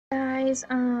guys,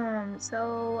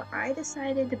 so I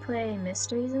decided to play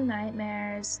Mysteries and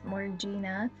Nightmares,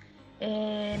 Morgiana,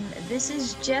 and this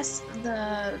is just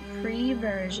the free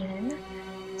version.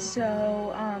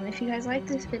 So, if you guys like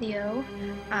this video,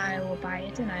 I will buy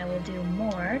it and I will do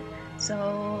more.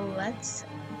 So, let's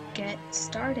get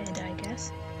started, I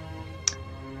guess.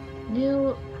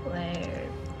 New player.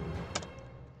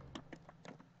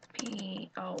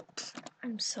 Oh,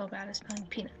 I'm so bad at spelling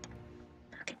peanut.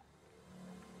 Okay.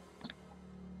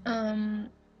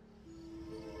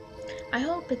 I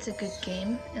hope it's a good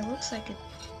game. It looks like it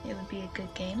would be a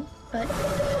good game, but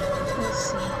we'll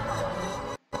see.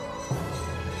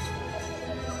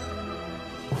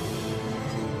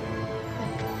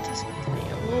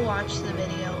 We'll watch the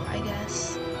video, I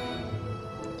guess.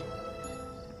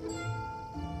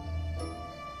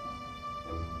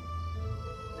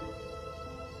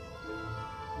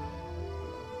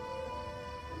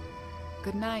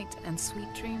 Good night and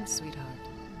sweet dreams, sweetheart.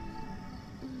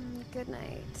 Good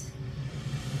night.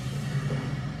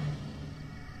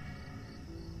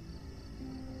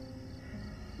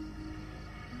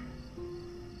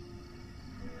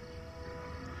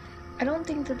 I don't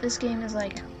think that this game is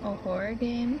like a horror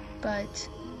game, but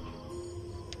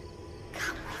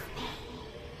Come with me.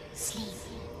 Sleep.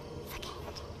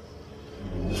 Forget.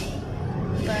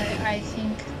 but I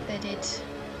think that it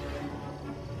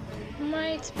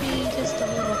might be just a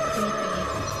little creepy.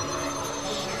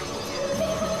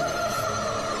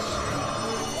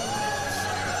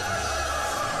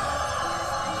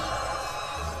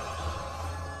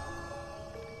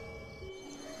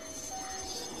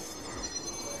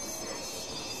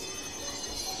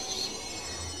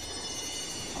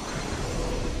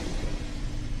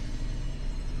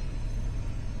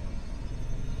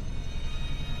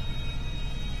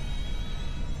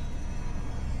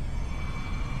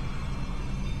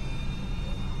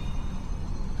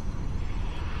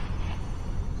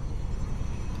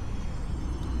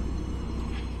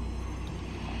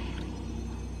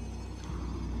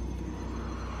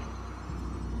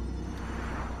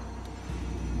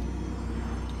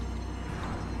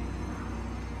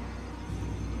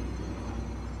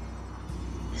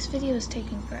 This video is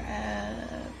taking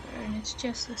forever, and it's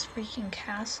just this freaking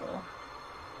castle.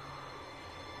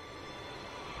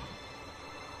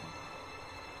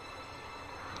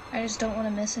 I just don't want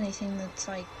to miss anything that's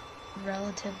like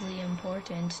relatively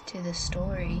important to the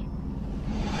story.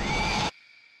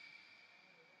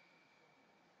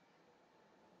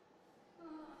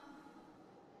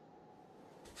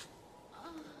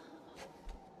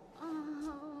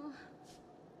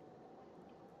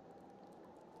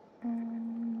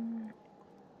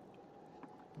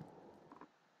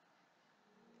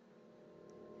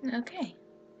 Okay,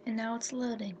 and now it's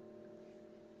loading.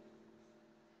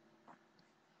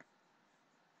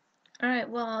 Alright,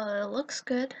 well, it looks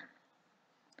good.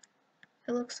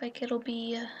 It looks like it'll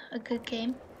be a good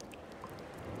game.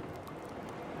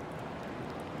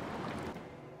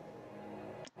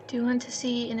 Do you want to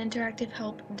see an interactive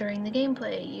help during the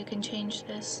gameplay? You can change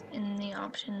this in the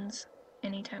options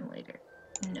anytime later.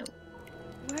 No.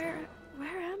 Where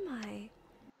am I?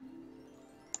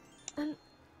 And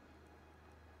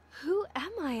who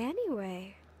am I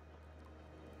anyway?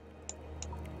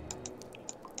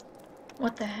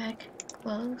 What the heck?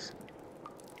 Close?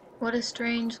 What a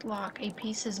strange lock. A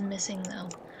piece is missing though.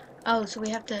 Oh, so we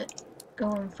have to go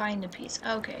and find a piece.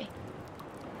 Okay.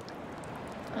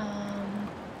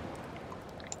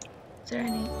 Is there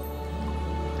any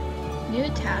new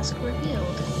task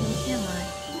revealed? Who am I?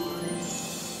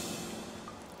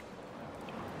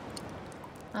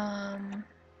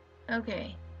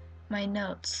 Okay. My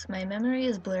notes. My memory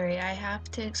is blurry. I have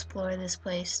to explore this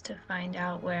place to find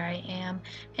out where I am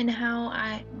and how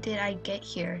did I get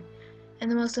here. And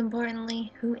the most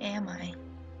importantly, who am I?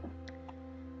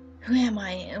 Who am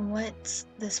I and what's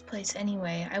this place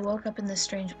anyway? I woke up in this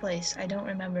strange place. I don't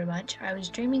remember much. I was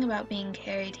dreaming about being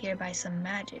carried here by some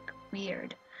magic.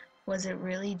 Weird. Was it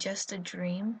really just a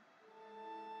dream?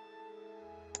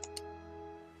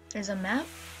 There's a map?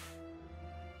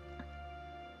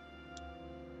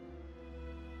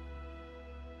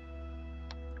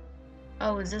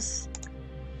 Oh, is this...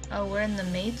 Oh, we're in the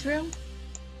maid's room?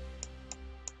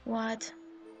 What?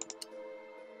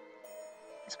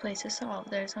 This place is solved.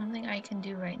 There's something I can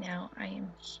do right now. I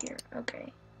am here.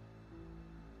 Okay.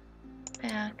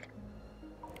 Back.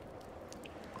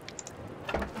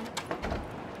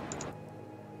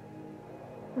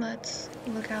 Let's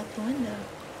look out the window.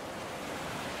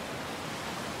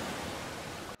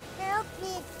 Help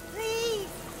me, please!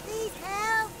 Please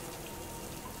help!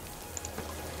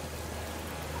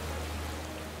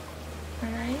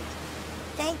 Alright.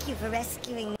 Thank you for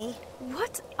rescuing me.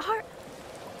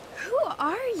 Who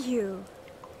are you?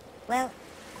 Well,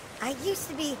 I used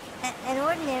to be an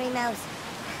ordinary mouse.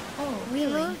 Oh, We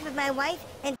really? moved with my wife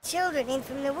and children in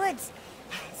from the woods,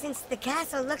 since the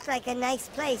castle looked like a nice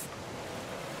place.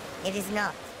 It is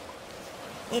not.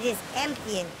 It is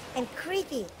empty and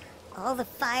creepy. All the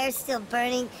fires still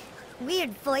burning, weird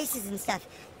voices and stuff.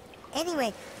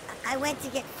 Anyway, I went to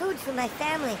get food for my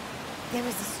family. There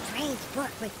was a strange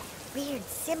book with weird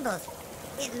symbols.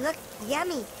 It looked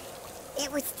yummy.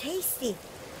 It was tasty.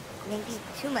 Maybe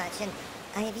too much, and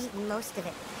I have eaten most of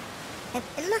it.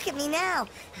 And look at me now.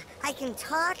 I can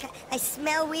talk, I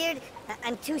smell weird,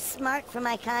 I'm too smart for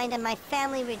my kind, and my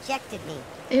family rejected me.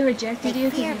 They rejected you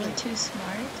because fear you were me. too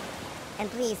smart? And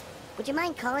please, would you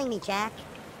mind calling me Jack?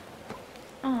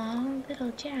 Aw,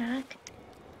 little Jack.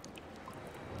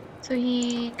 So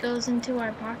he goes into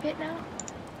our pocket now?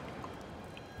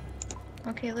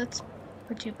 Okay, let's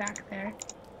put you back there.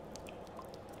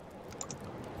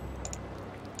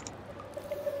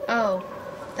 Oh,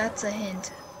 that's a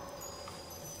hint.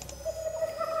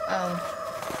 Oh.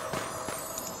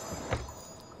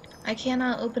 I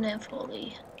cannot open it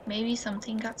fully. Maybe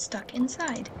something got stuck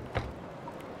inside.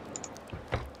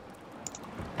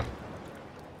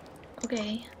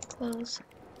 Okay, close.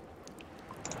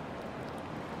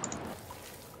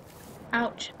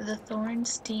 Ouch, the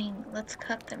thorns sting. Let's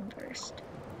cut them first.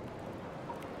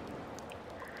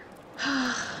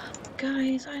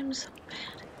 Guys, I'm so bad.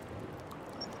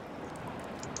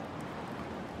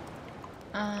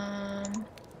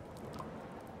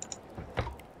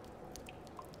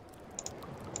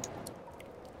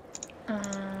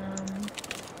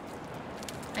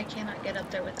 I cannot get up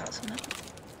there without some help.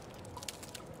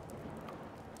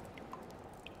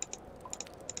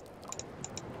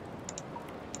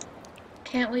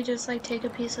 Can't we just like take a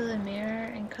piece of the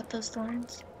mirror and cut those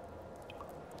thorns?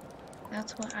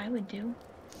 That's what I would do.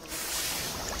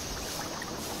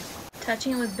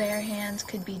 Touching it with bare hands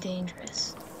could be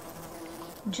dangerous.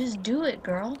 Just do it,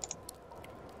 girl.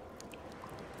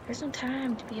 There's no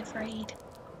time to be afraid.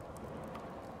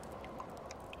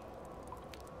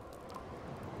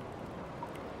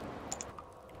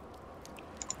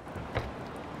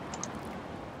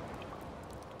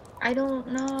 I don't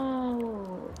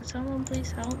know. Someone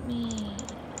please help me.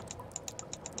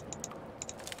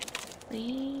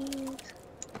 Please.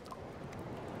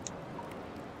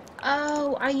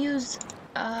 Oh, I used...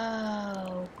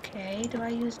 Oh, okay. Do I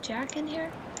use Jack in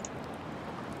here?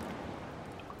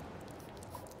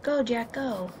 Go, Jack,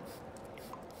 go.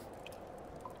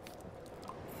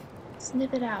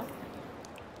 Snip it out.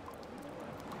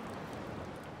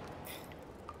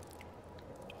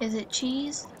 Is it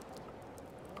cheese?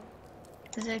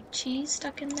 Is there cheese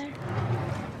stuck in there?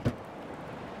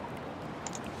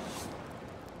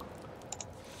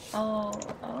 Oh,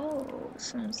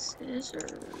 some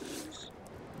scissors.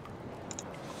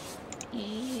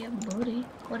 Yeah, booty.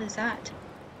 What is that?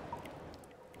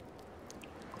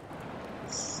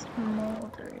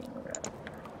 Smoldering rope.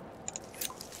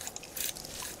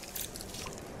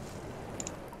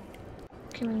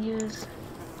 Can we use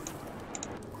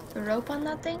the rope on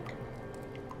that thing?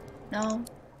 No.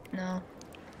 No.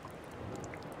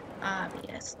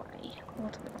 Obviously.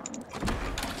 What's wrong with you?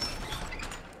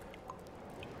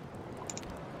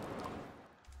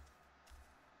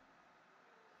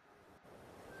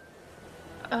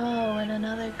 Oh, and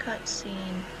another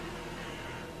cutscene.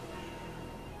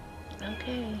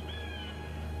 Okay.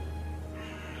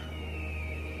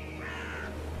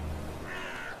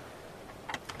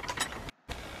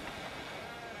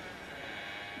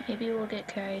 Maybe we'll get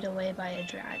carried away by a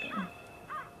dragon.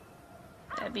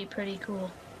 That'd be pretty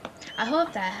cool. I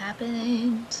hope that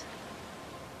happens.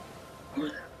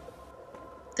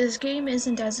 This game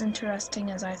isn't as interesting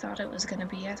as I thought it was gonna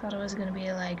be. I thought it was gonna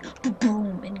be like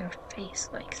boom in your face,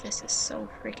 like this is so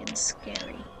freaking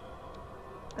scary.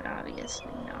 But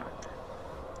obviously not.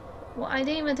 Well, I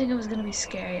didn't even think it was gonna be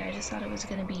scary. I just thought it was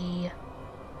gonna be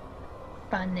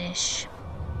funish.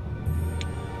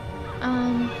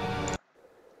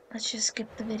 Let's just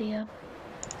skip the video.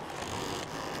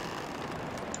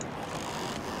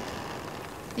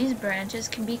 These branches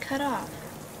can be cut off.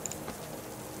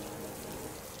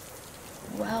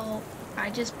 Well, I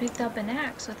just picked up an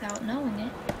axe without knowing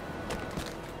it.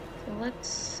 So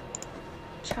let's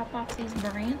chop off these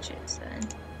branches then.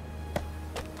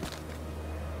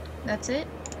 That's it?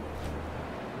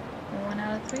 1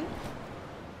 out of 3,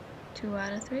 2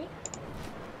 out of 3,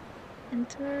 and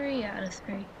 3 out of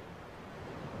 3.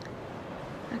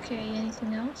 Okay,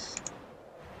 anything else?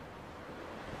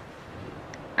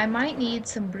 I might need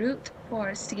some brute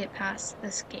force to get past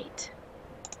this gate.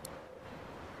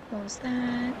 Close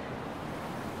that.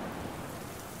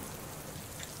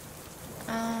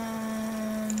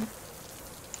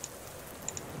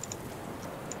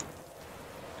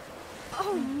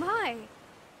 Oh my!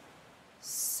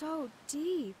 So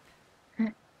deep.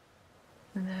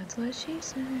 That's what she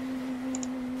said.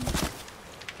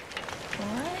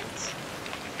 What?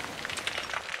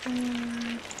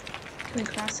 Can we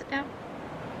cross it now?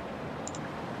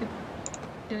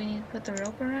 Do we need to put the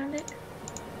rope around it?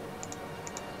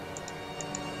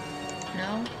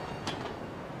 No?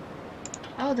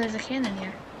 Oh, there's a cannon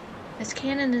here. This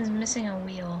cannon is missing a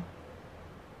wheel.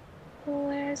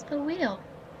 Where's the wheel?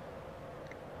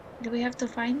 Do we have to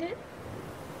find it?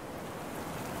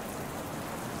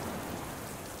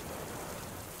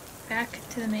 Back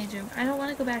to the maid's room. I don't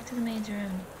want to go back to the maid's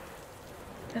room.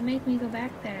 Don't make me go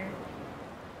back there.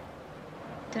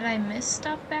 Did I miss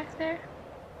stuff back there?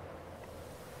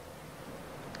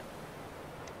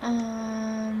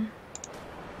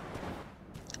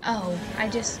 Oh,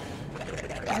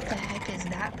 what the heck is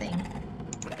that thing?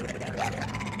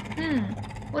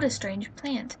 What a strange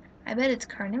plant. I bet it's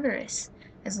carnivorous.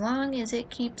 As long as it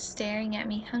keeps staring at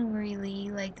me hungrily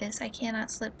like this, I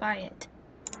cannot slip by it.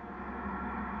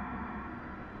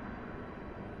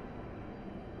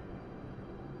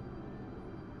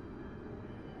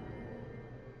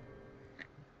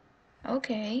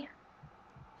 Okay.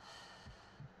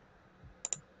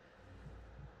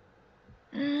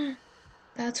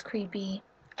 That's creepy.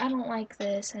 I don't like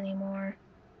this anymore.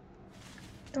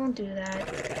 Don't do that.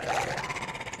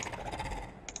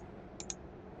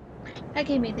 That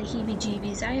gave me the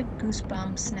heebie-jeebies. I have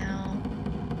goosebumps now.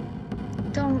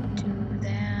 Don't do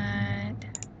that.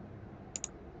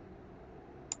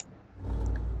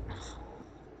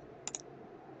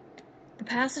 The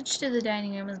passage to the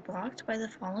dining room is blocked by the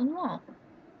fallen wall.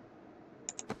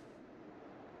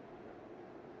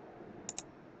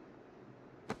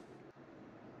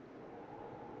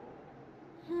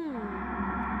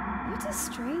 What a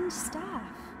strange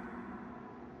staff.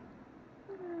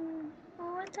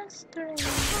 What a strange...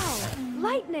 Wow!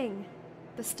 Lightning!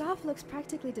 The staff looks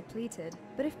practically depleted,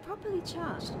 but if properly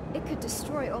charged, it could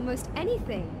destroy almost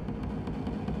anything.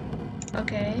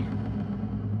 Okay.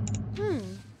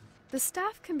 The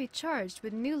staff can be charged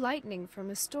with new lightning from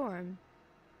a storm.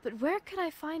 But where could I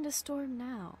find a storm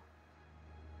now?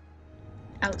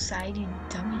 Outside, you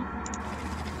dummy.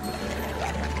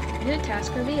 New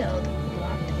task revealed.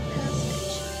 Blocked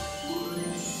passage.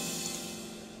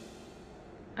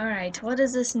 Alright, what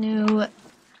is this new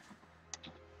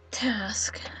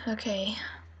task? Okay.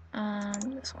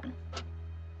 This one.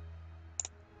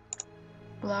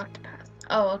 Blocked path.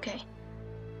 Oh, okay.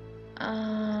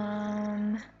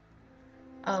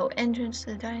 Oh, entrance to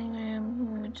the dining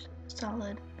room. Huge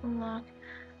solid block.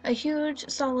 A huge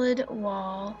solid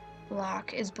wall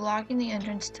block is blocking the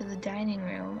entrance to the dining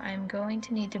room. I'm going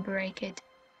to need to break it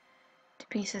to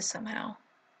pieces somehow.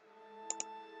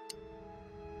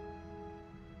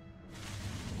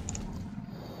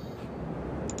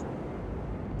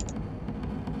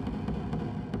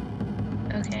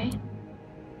 Okay.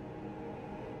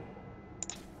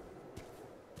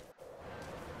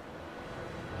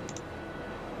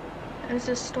 There's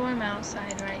a storm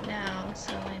outside right now,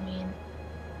 so I mean...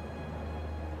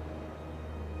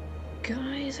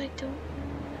 Guys, I don't know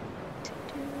what to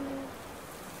do.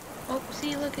 Oh,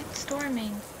 see, look, it's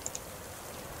storming.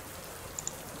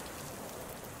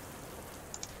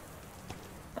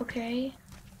 Okay.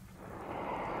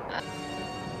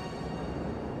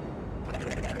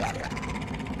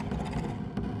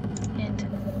 Hint.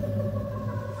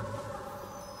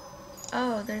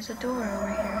 Oh, there's a door over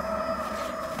here.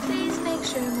 Please make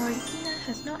sure Morgiana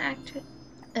has no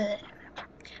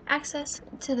access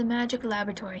to the magic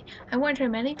laboratory. I warned her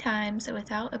many times that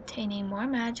without obtaining more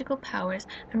magical powers,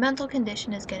 her mental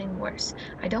condition is getting worse.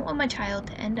 I don't want my child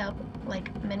to end up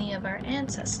like many of our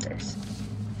ancestors.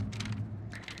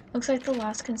 Looks like the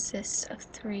loss consists of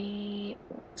 3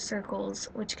 circles,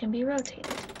 which can be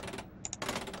rotated.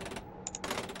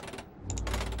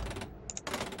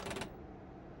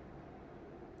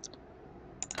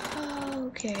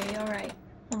 Okay, alright.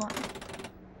 Hold on.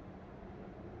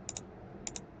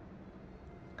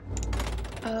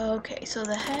 Okay, so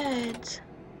the heads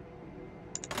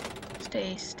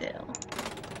stay still.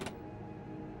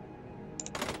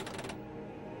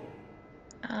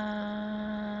 No.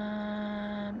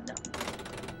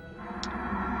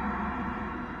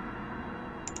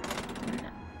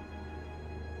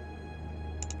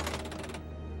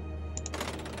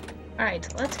 Alright,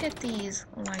 let's get these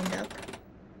lined up.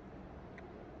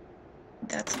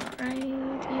 That's not right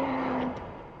yet.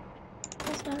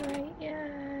 That's not right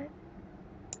yet.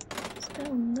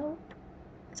 Still no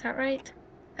Is that right?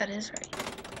 That is right.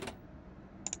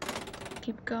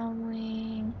 Keep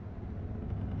going.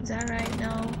 Is that right?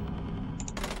 No.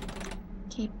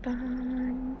 Keep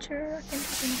on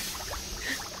jerking.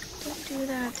 Don't do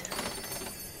that.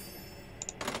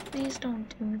 Please don't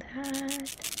do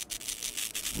that.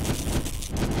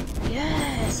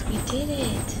 Yes, we did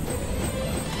it.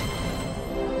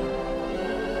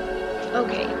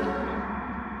 Okay.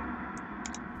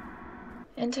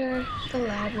 Enter the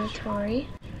laboratory.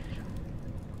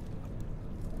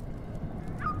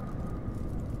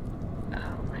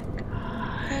 Oh my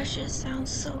gosh, it sounds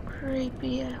so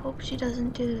creepy. I hope she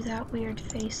doesn't do that weird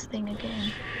face thing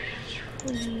again.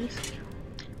 Please.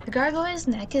 The gargoyle's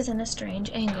neck is in a strange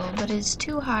angle, but is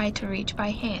too high to reach by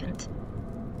hand.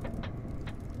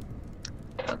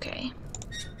 Okay.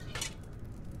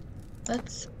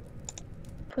 Let's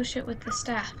push it with the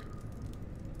staff.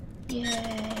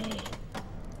 Yay.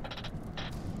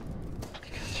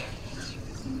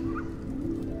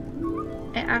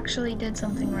 It actually did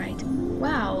something right.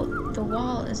 Wow, the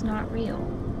wall is not real.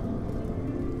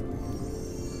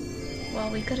 Well,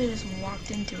 we could have just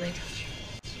walked into it.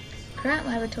 Current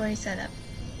laboratory setup.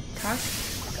 Talk.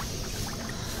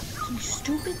 You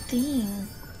stupid thing.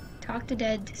 Talk to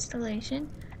dead distillation.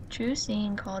 True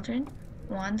seeing cauldron.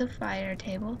 Wand of fire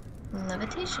table.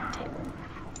 Levitation table.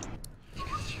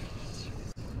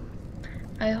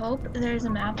 I hope there's a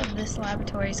map of this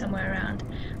laboratory somewhere around.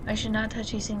 I should not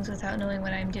touch these things without knowing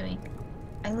what I'm doing.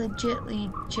 I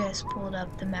legitly just pulled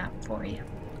up the map for you.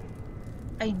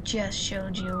 I just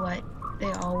showed you what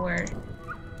they all were.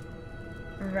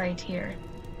 Right here.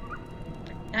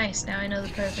 Nice, now I know the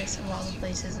purpose of all the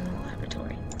places in the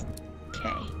laboratory.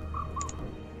 Okay.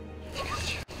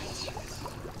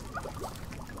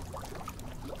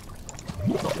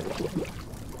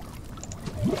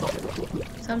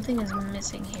 Something is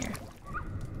missing here.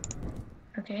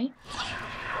 Okay.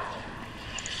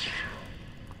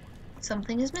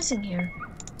 Something is missing here.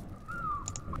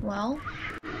 Well,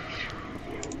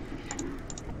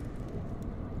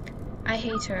 I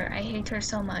hate her. I hate her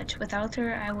so much. Without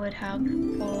her, I would have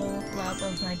full love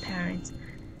of my parents.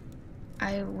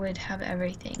 I would have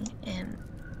everything. And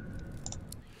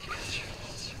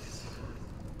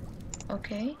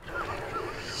okay.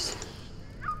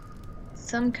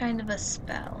 Some kind of a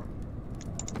spell.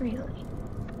 Really?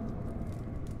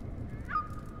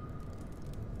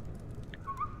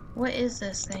 What is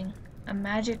this thing? A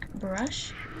magic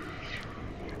brush?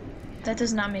 That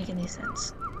does not make any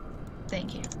sense.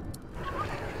 Thank you.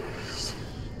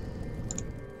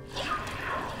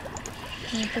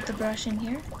 Can we put the brush in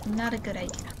here? Not a good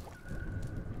idea.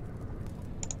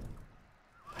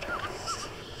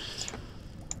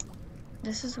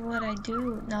 This is what I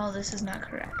do. No, this is not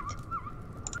correct.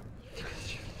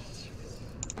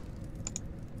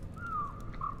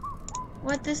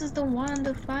 What? This is the wand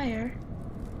of fire.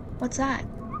 What's that?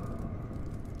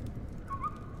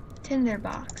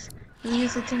 Tinderbox. Do we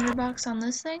use the tinderbox on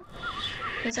this thing?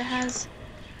 Because it has...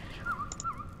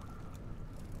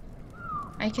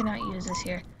 I cannot use this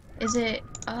here. Is it...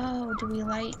 Oh, do we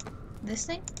light this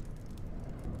thing?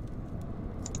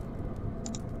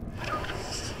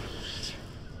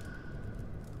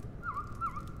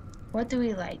 What do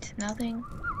we light? Nothing.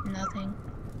 Nothing.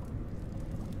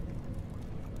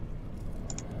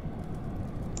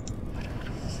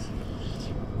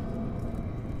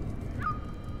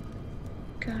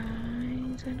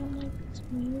 Guys, I don't like this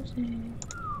music.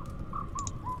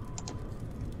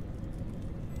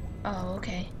 Oh,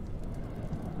 okay.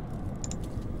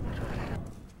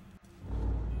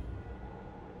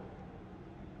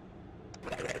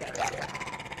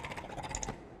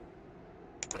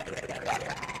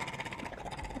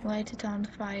 Light it on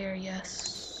fire,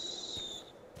 yes.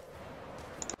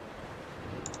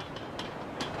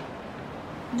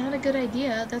 Not a good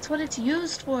idea. That's what it's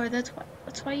used for. That's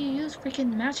why you use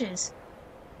freaking matches.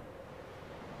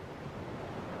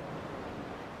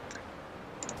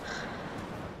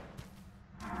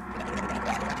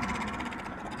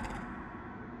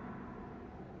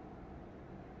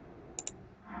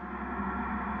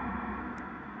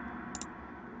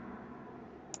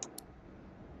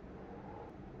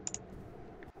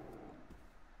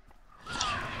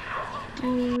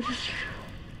 Dude.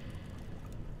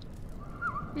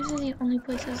 These are the only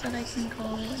places that I can go,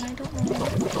 and I don't know.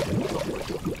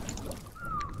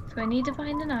 So I need to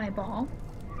find an eyeball.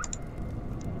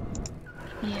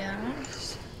 Yeah.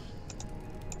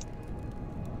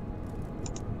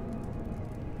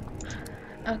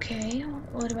 Okay,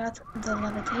 what about the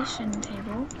levitation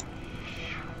table?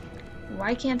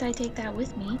 Why can't I take that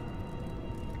with me?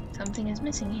 Something is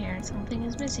missing here. Something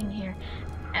is missing here.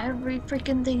 every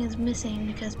freaking thing is missing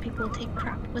because people take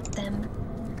crap with them.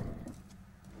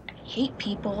 I hate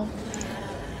people.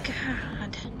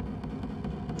 God.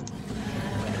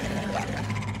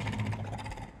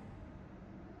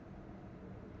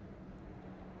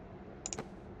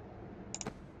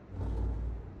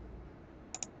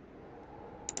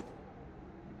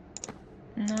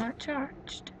 Not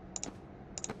charged.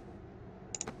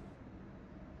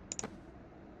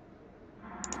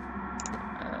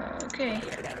 Okay.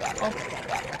 I'll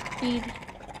feed.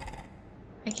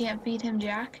 I can't feed him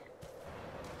Jack.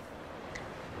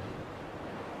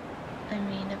 I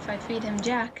mean, if I feed him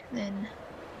Jack, then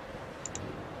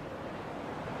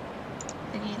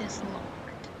the gate is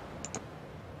locked.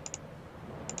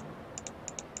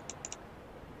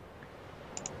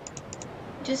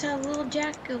 Just have little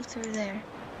Jack go through there.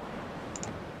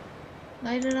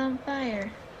 Light it on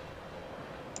fire.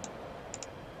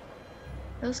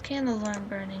 Those candles aren't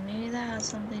burning. Maybe that has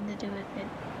something to do with it.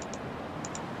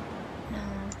 No.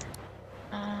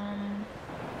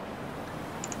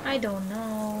 I don't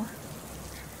know.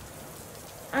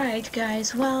 Alright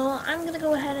guys, well, I'm gonna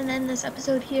go ahead and end this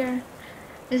episode here.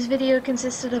 This video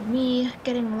consisted of me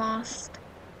getting lost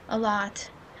a lot.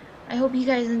 I hope you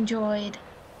guys enjoyed,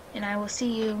 and I will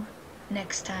see you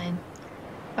next time.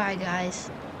 Bye guys.